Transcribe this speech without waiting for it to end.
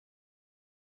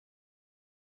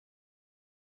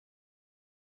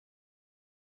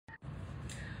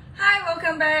Hi,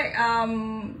 welcome back.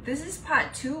 This is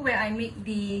part 2 where I make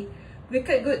the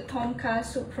Wicked Good Tom Kha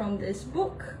soup from this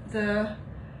book, the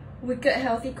Wicked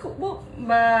Healthy Cookbook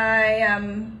by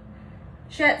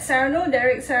Shed Sarno,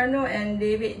 Derek Sarno, and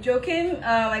David Joachim.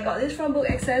 I got this from Book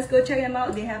Access. Go check them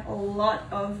out. They have a lot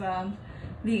of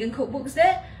vegan cookbooks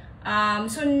there.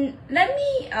 So let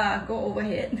me go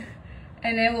overhead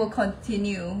and then we'll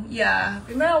continue. Yeah,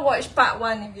 remember watch part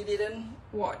 1 if you didn't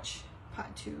watch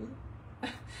part 2.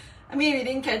 I mean, we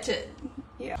didn't catch it.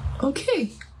 Yeah.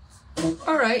 Okay.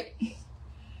 Alright.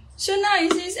 So now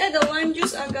it says add the lime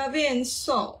juice, agave, and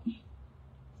salt.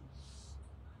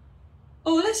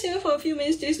 Oh, let's simmer for a few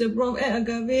minutes. Taste the broth. Add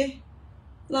agave,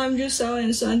 lime juice, sour,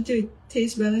 and salt until it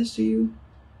tastes balanced to you.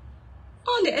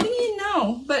 Oh, they're adding it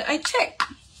now. But I checked.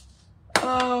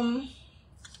 Hot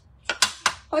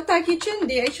Thai Kitchen,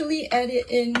 they actually add it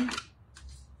in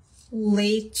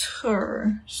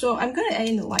later. So I'm gonna add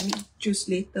in the lime juice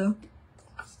later.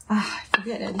 I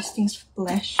forget that these things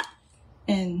splash.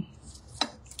 And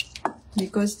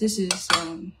because this is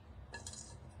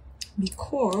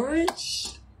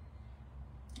because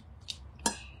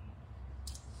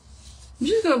I'm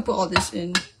just gonna put all this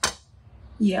in.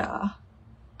 Yeah.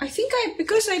 I think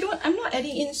I'm not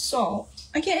adding in salt.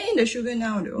 I can add in the sugar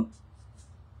now though.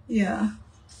 Yeah.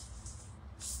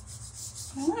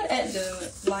 I want to add the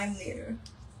lime later.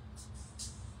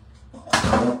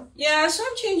 Yeah, so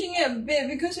I'm changing it a bit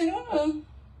because I don't know.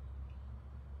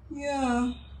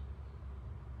 Yeah.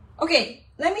 Okay,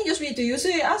 let me just read to you. So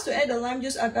you asked to add the lime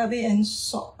juice, agave, and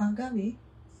salt. Agave?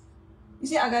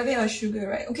 Is it agave or sugar,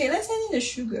 right? Okay, let's add in the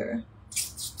sugar.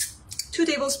 2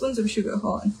 tablespoons of sugar.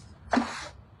 Hold on.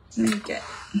 Let me get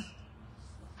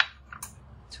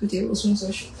 2 tablespoons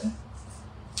of sugar.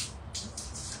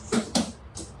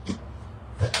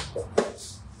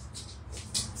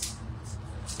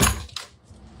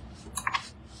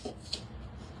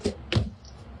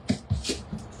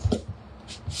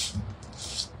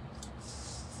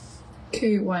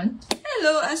 Okay, 1.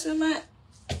 Hello, Asamat.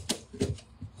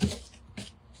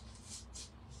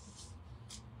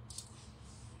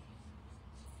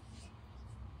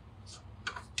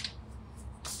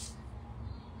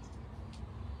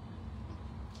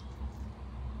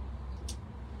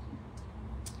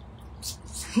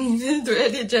 You need to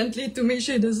add it gently to make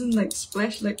sure it doesn't like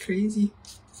splash like crazy.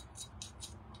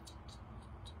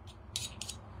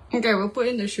 Okay, we'll put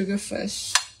in the sugar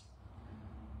first.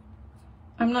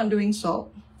 I'm not doing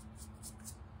salt.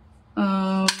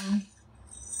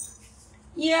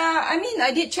 Yeah, I mean,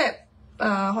 I did check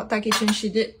Hot Thai Kitchen. She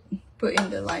did put in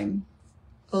the lime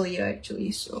earlier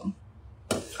actually, so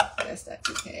I guess that's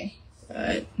okay.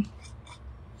 But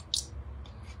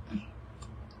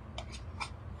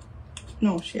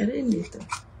no, she added in later.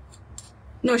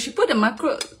 No, she put the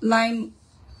makrut lime.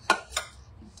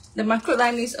 The makrut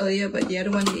lime is earlier, but the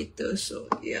other one later. So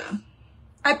yeah,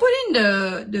 I put in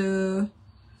the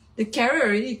carrot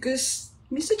already because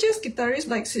Mr. J's guitarist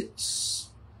likes it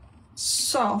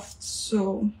soft,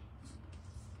 so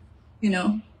you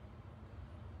know.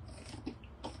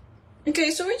 Okay,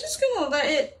 so we're just gonna let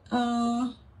it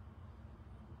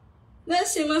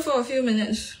let's simmer for a few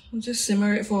minutes. We'll just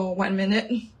simmer it for 1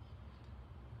 minute.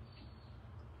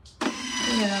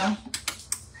 Yeah.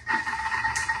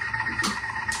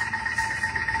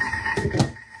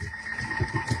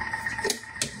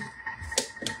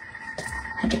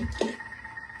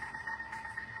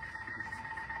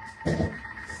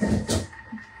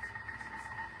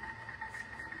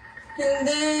 And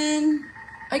then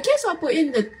I guess I'll put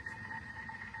in the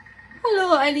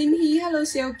hello Eileen He, hello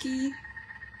Seoki.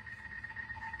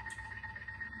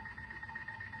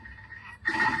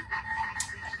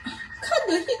 Cut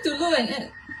the heat to low and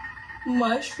add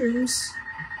mushrooms,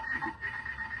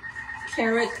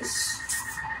 carrots,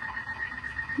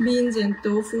 beans, and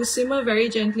tofu. Simmer very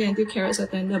gently until carrots are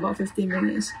tender, about 15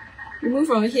 minutes. Remove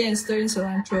from the heat and stir in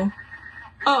cilantro.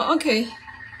 Oh, okay.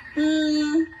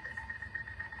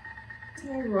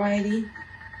 Alrighty.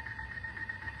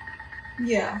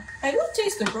 Yeah, I will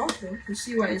taste the broth though to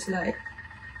see what it's like.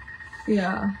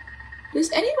 Yeah.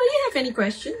 Does anybody have any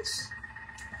questions?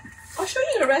 I'll show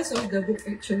you the rest of the book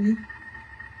actually.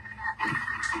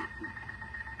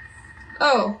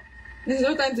 Oh, there's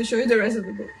no time to show you the rest of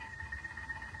the book.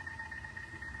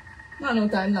 Not no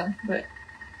time lah, but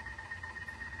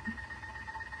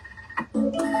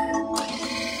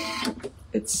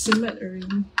it's simmered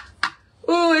already.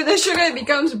 Oh, the sugar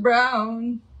becomes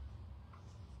brown.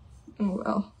 Oh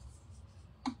well.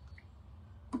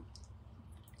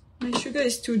 My sugar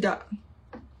is too dark.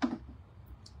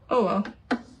 Oh well.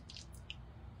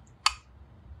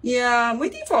 Yeah, I'm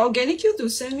waiting for Organic Q to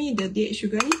send me the date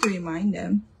sugar. I need to remind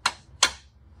them.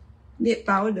 date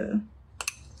powder.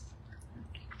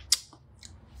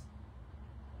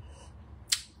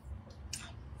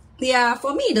 Yeah,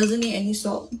 for me it doesn't need any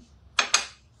salt.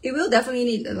 It will definitely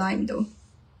need the lime though.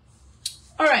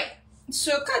 Alright,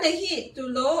 so cut the heat to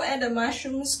low, add the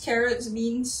mushrooms, carrots,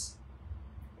 beans,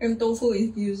 and tofu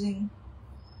is using.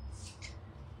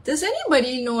 Does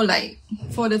anybody know, like,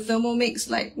 for the Thermomix,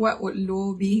 like, what would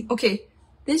low be? Okay,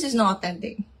 this is not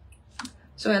authentic.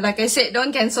 So, like I said,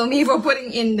 don't cancel me for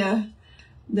putting in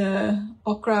the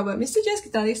okra, but Mr.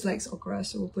 Jeskitalis likes okra,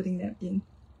 so we're putting that in.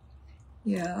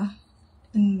 Yeah.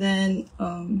 And then,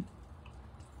 I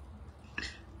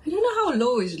don't know how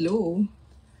low is low.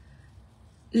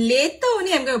 Later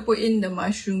only I'm gonna put in the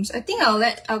mushrooms. I think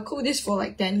I'll cook this for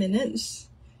like 10 minutes.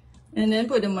 And then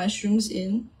put the mushrooms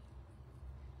in.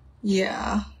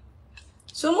 Yeah.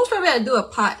 So most probably I'll do a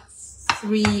part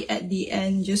 3 at the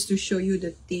end just to show you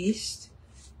the taste.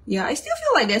 Yeah, I still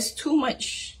feel like there's too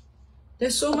much.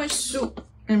 There's so much soup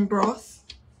and broth.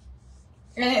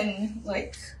 And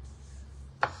like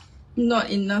not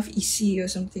enough isi or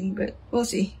something, but we'll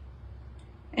see.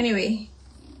 Anyway.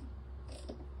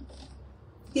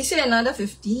 He said another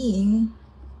 15.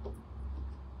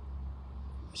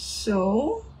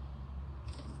 So,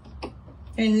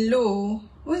 and low.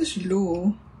 What is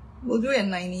low? We'll do it at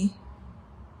 90.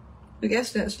 I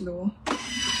guess that's low.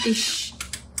 Ish.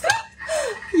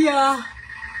 Yeah.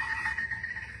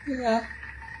 Yeah.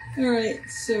 Alright,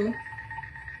 so let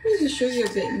me just show you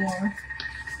a bit more.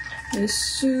 The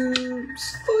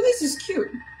soups. Oh, this is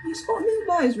cute. This oatmeal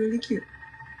bar is really cute.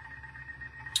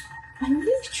 I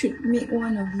really should make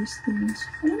one of these things.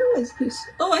 I wonder what is this.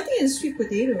 Oh, I think it's sweet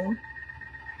potato.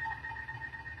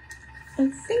 I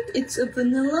think it's a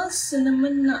vanilla,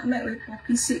 cinnamon, nutmeg with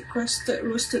poppy seed crusted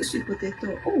roasted sweet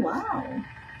potato. Oh wow!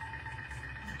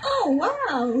 Oh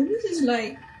wow! This is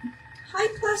like high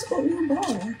class oatmeal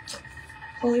bar.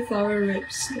 Cauliflower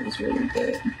ribs. That was really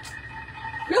good.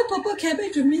 Real purple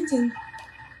cabbage with mint and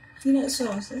peanut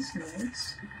sauce. That's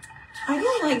nice. I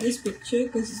don't like this picture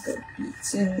because it's got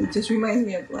beets and it just reminds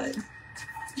me of blood.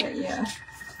 But yeah.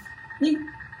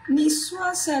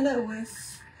 Niswa salad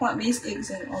with plant-based eggs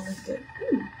and olive dip.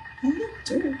 Ooh, olive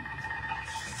dip.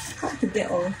 Hard to get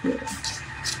olive dip.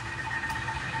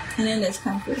 And then there's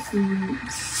comfort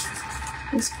foods.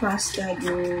 There's pasta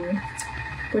dough,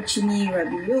 porcini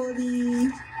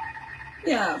ravioli.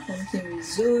 Yeah, pumpkin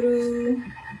risotto.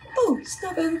 Oh,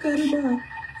 stuffed avocado bar.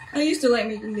 I used to like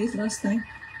making this last time.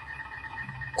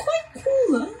 Quite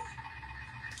cool, huh?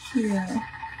 Yeah.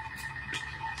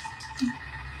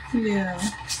 Yeah.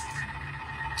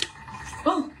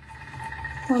 Oh!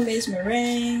 Plant-based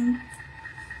meringue.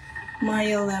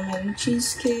 Mayo lemon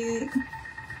cheesecake.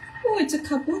 Oh, it's a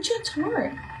kabocha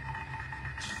tart.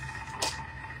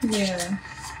 Yeah.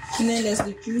 And then there's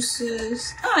the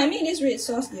juices. Oh, I made this red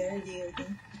sauce the other day, I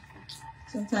think.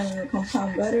 Sometimes with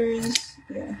compound butters.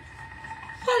 Yeah.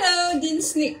 Hello, didn't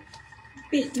sneak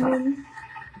bedroom.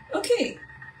 Okay.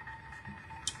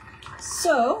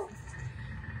 So,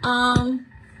 I'll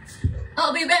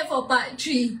be back for part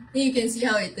 3. Then you can see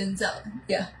how it turns out.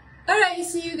 Yeah. Alright,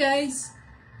 see you guys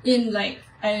in like,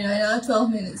 I don't know, another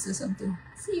 12 minutes or something.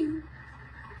 See you.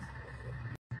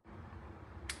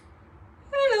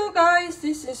 Hello guys,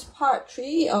 this is part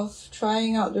 3 of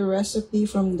trying out the recipe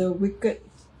from the Wicked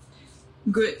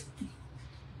Good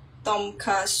Tom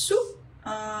Kha Soup.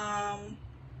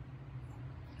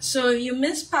 So you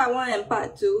missed part 1 and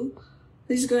part 2.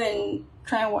 Please go and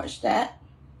try and watch that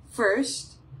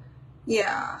first.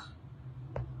 Yeah.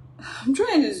 I'm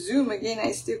trying to zoom again,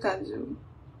 I still can't zoom.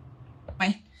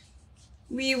 Fine.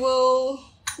 We'll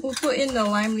put in the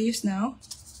lime leaves now.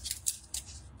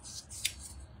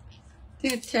 I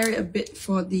think I tear it a bit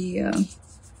for the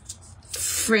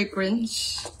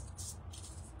fragrance.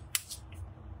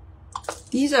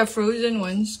 These are frozen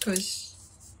ones because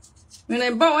when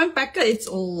I bought one packet, it's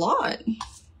a lot.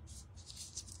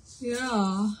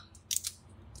 Yeah.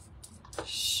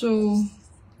 So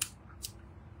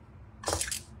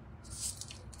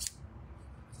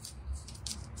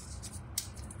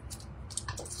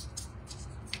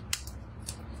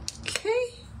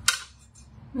okay.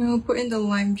 I'll put in the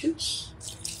lime juice.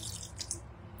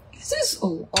 This is a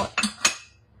lot.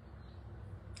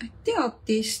 I think I'll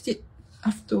taste it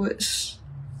afterwards.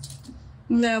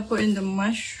 And then I'll put in the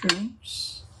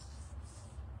mushrooms.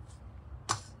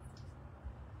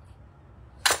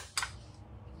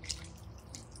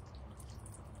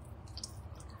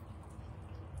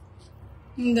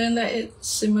 And then let it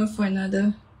simmer for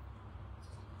another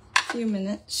few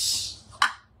minutes.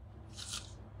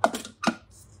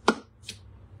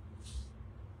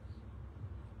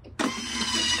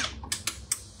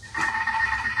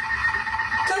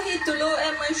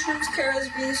 mushrooms, carrots,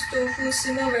 beans, tofu.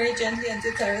 Simmer very gently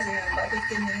until tender in about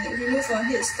 15 minutes. Remove from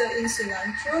head, stir in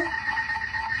cilantro.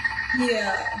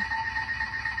 Yeah.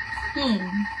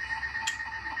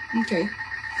 Okay.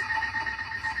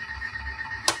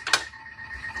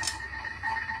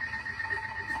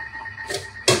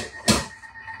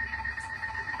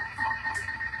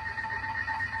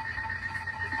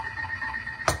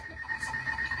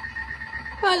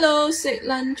 Hello,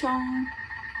 cilantro.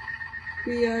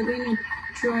 We are going to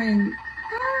try and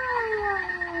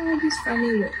this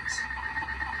funny words.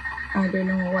 I don't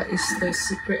know what is the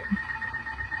secret.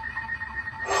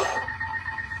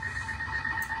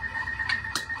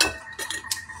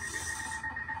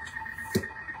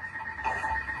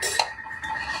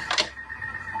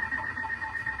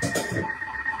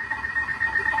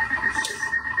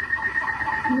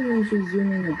 Maybe we should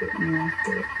zoom in a bit more.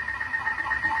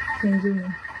 Can zoom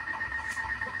in.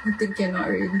 I think cannot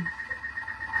really.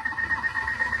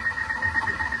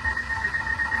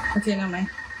 Okay, never mind.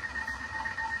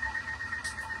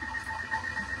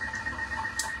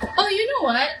 Oh, you know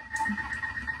what?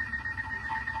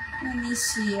 Let me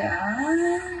see.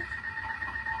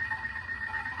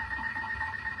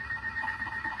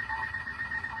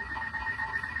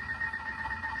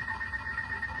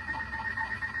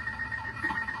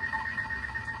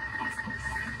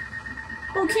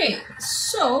 Okay,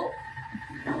 so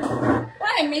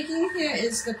what I'm making here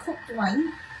is the cooked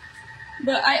one,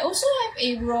 but I also have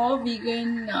a raw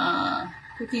vegan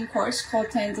cooking course called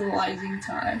Tantalizing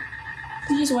Thai.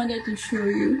 I just wanted to show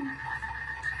you.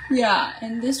 Yeah,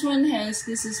 and this one has,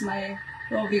 this is my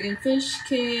raw vegan fish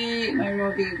cake, my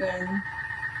raw vegan,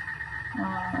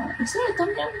 is that a tom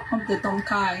yum? Of the tom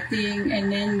kha, I think,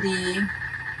 and then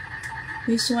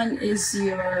this one is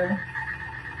your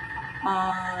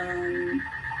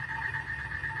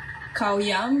khao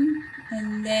yam,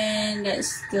 and then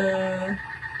that's the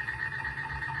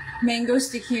mango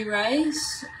sticky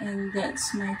rice, and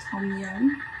that's my tom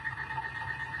yum.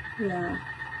 Yeah,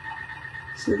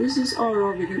 so this is all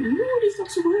raw vegan. Ooh, this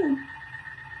looks so good.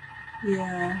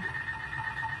 Yeah.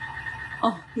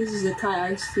 Oh, this is the Thai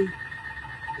iced tea.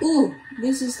 Ooh,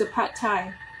 this is the pad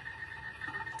Thai.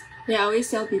 Yeah, I always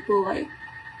tell people like,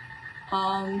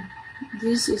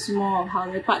 this is more of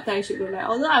how the pad Thai should look like.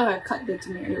 Although I have cut the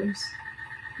tomatoes.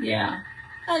 Yeah.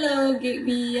 Hello,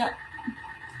 Gaby. Yeah.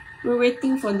 We're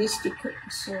waiting for this to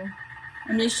cook, so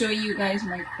I'm just showing you guys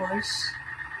my course.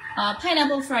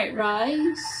 Pineapple fried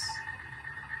rice.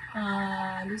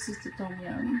 This is the tom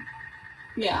yum.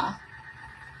 Yeah.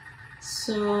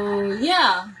 So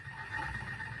yeah.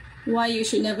 Why you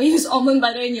should never use almond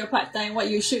butter in your pad Thai? What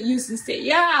you should use instead?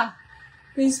 Yeah.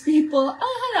 Because people,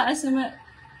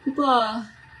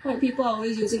 white people are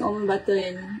always using almond butter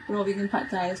in raw vegan pad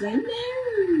Thai. It's like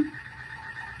no.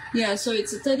 Yeah, so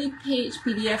it's a 30-page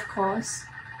PDF course,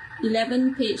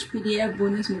 11-page PDF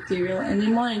bonus material, and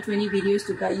then more than 20 videos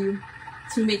to guide you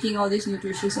through making all these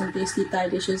nutritious and tasty Thai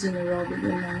dishes in a raw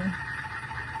vegan manner.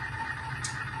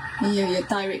 And you have your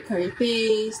Thai red curry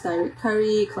paste, Thai red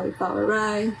curry, cauliflower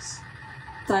rice,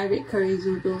 Thai red curry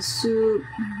noodle soup,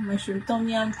 mushroom tom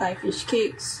yum, Thai fish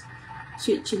cakes,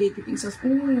 sweet chili dipping sauce.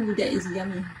 Ooh, that is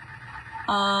yummy.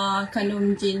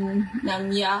 Kanum jin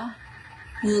nam ya,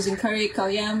 noodles and curry, khao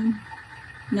yam,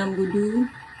 nam budu,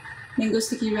 mango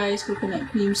sticky rice, coconut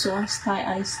cream sauce,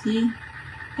 Thai iced tea,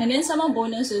 and then some more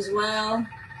bonus as well.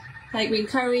 Thai green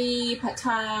curry, pad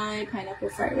Thai, pineapple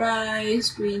fried rice,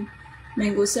 green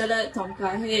mango salad, tom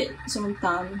kha head, som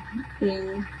tam,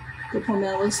 bring the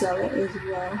pomelo salad as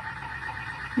well.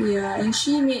 Yeah, and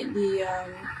she made the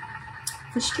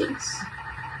fish cakes.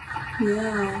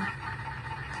 Yeah.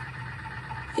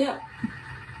 Yep.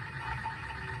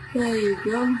 There you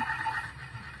go.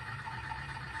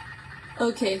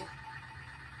 Okay.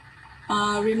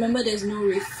 Remember there's no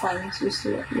refunds, just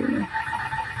to let you know.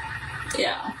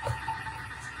 Yeah.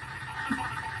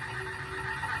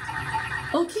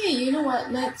 Okay, you know what?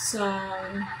 Let's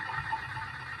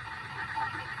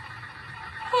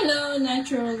hello,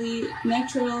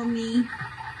 natural me,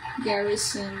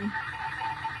 Garrison.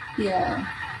 Yeah.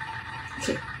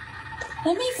 Okay.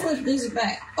 Let me flip this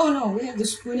back. Oh no, we have to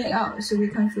spoon it out, so we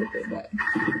can't flip it back.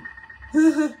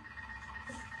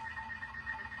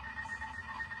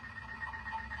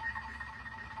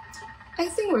 I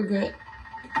think we're good.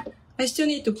 I still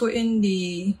need to put in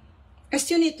the... I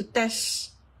still need to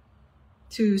test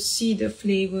to see the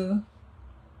flavor.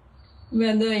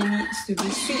 Whether it needs to be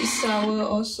sweet, sour,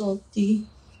 or salty.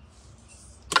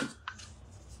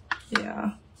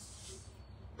 Yeah.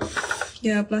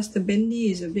 Yeah, plus the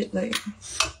bendy is a bit like...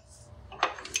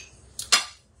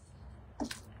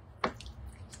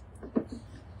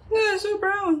 Yeah, so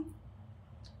brown.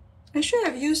 should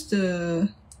have used the...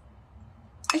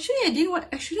 Actually,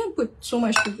 I shouldn't put so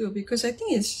much sugar because I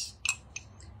think it's...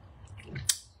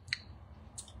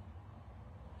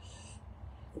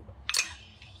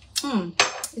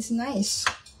 It's nice.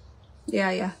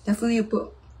 Yeah, definitely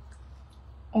put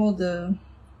all the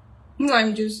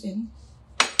lime juice in.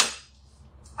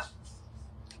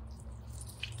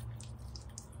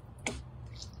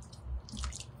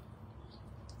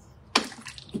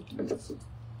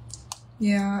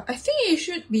 Yeah, I think it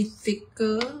should be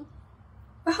thicker.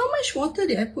 But how much water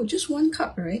did I put? Just 1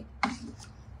 cup, right?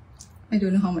 I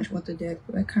don't know how much water did I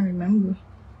put. I can't remember.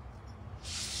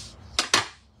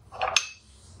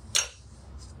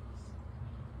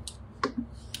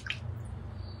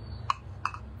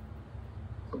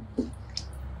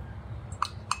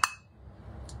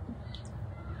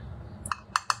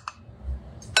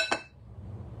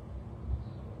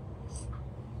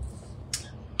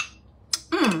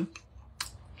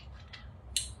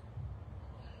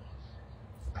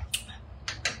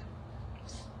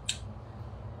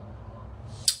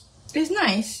 It's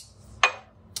nice. I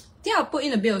think I'll put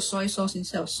in a bit of soy sauce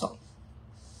instead of salt.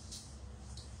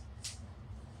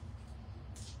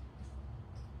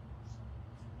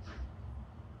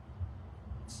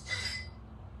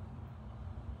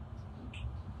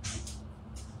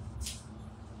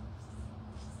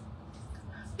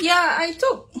 Yeah, I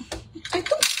took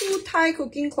 2 Thai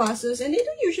cooking classes and they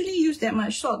don't usually use that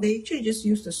much salt. They actually just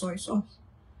use the soy sauce.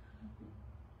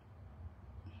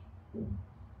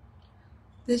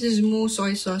 This is more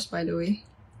soy sauce, by the way.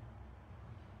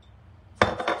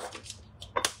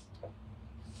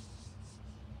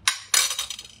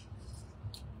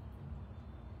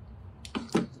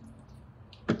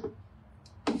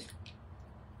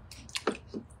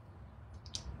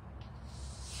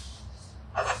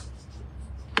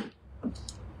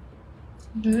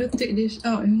 Better take this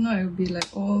out, if not it will be like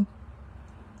all...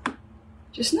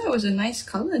 Just now it was a nice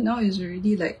color, now it's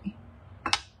already like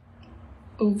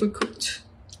overcooked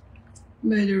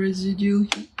by the residual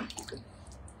heat.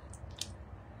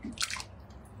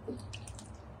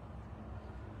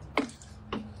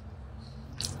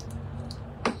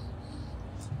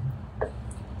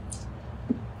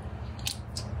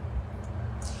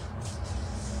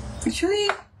 Actually,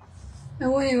 I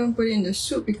won't even put it in the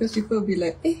soup because people will be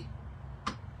like, eh,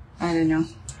 I don't know.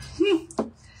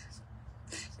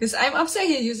 Because I'm upset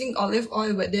here using olive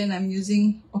oil, but then I'm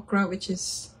using okra, which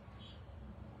is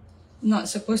not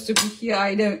supposed to be here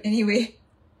either. Anyway.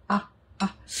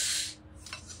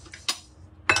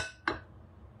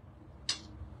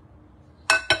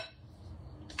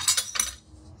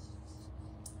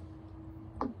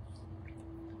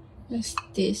 Let's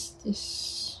taste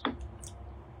this.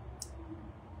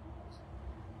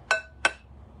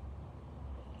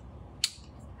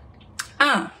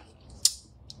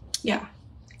 Yeah.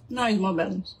 Now it's more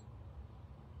balanced.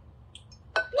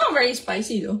 Not very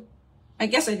spicy though. I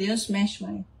guess I didn't smash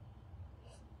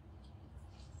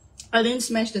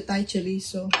the Thai chili,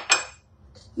 so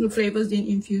the flavors didn't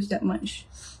infuse that much.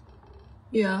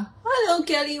 Yeah. Hello,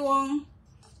 Kelly Wong.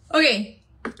 Okay.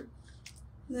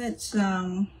 Let's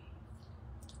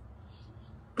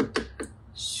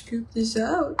scoop this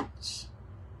out.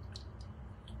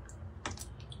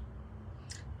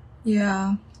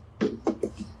 Yeah.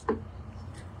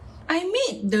 I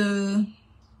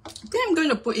think I'm going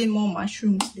to put in more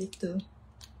mushrooms later.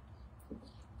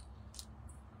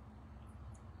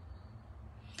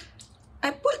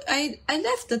 I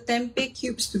left the tempeh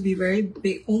cubes to be very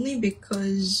big only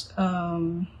because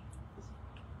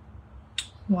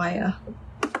why?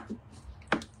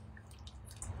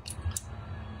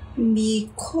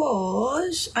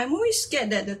 Because I'm always scared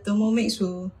that the Thermomix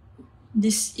will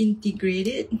disintegrate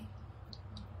it.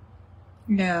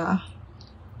 Yeah.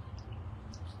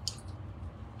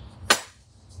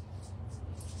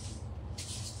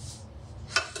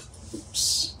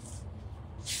 Oops.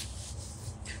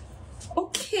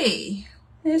 Okay.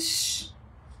 Let's...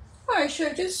 Oh, I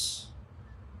should just...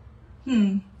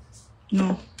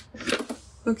 No.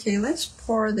 Okay, let's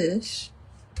pour this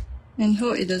and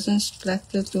hope it doesn't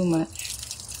splatter too much.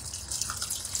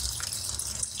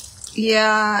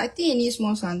 Yeah, I think it needs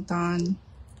more santan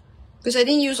because I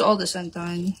didn't use all the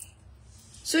santan.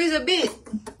 So it's a bit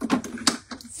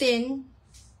thin.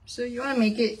 So you want to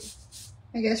make it,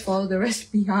 I guess, follow the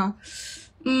recipe, huh?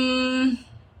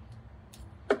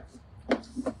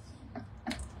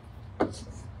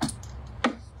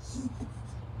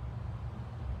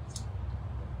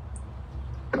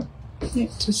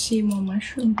 Need to see more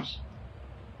mushrooms.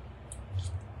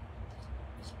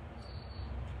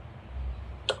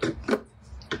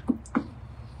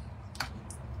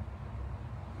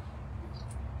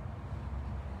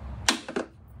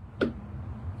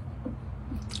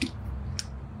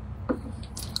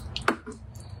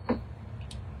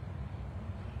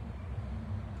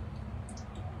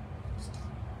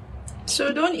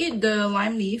 So don't eat the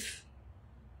lime leaf.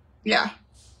 Yeah.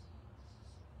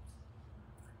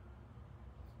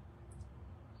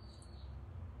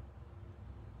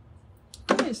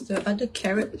 Where is the other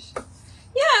carrots?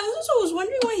 Yeah, I also was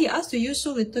wondering why he asked to use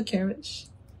so little carrots.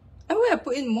 I would have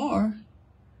put in more.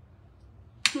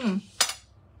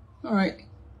 Alright.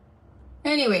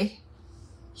 Anyway,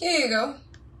 here you go.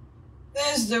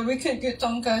 There's the wicked good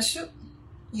tom kha soup.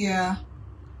 Yeah.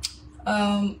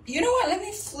 You know what? Let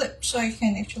me flip so I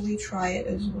can actually try it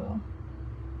as well.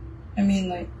 I mean,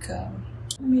 like,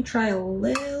 let me try a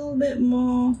little bit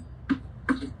more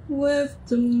with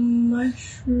the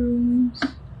mushrooms.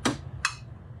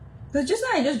 But just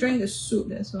now I just drank the soup,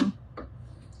 that's all.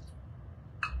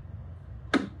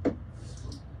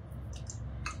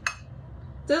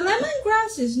 The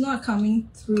lemongrass is not coming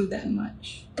through that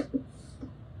much.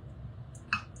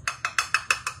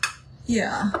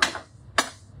 Yeah.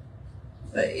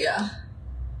 But yeah.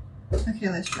 Okay,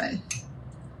 let's try it.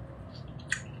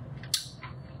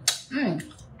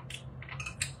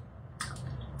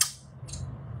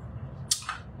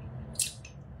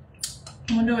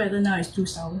 I wonder whether now it's too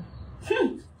sour.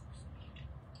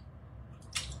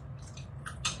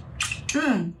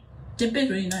 Dip is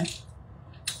really nice.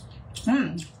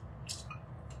 Needs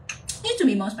to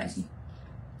be more spicy.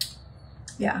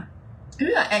 Yeah.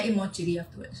 Maybe I'll add in more chili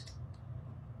afterwards.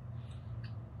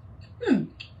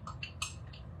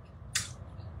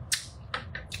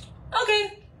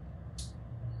 Okay.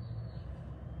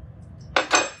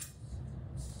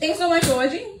 Thanks so much for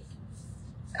watching.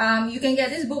 You can get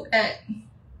this book at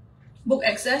Book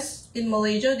Access in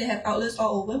Malaysia. They have outlets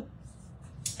all over.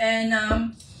 And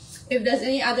if there's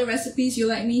any other recipes you'd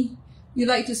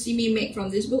like to see me make from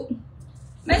this book,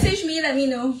 message me, let me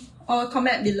know, or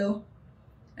comment below.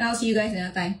 And I'll see you guys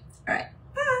another time. Alright.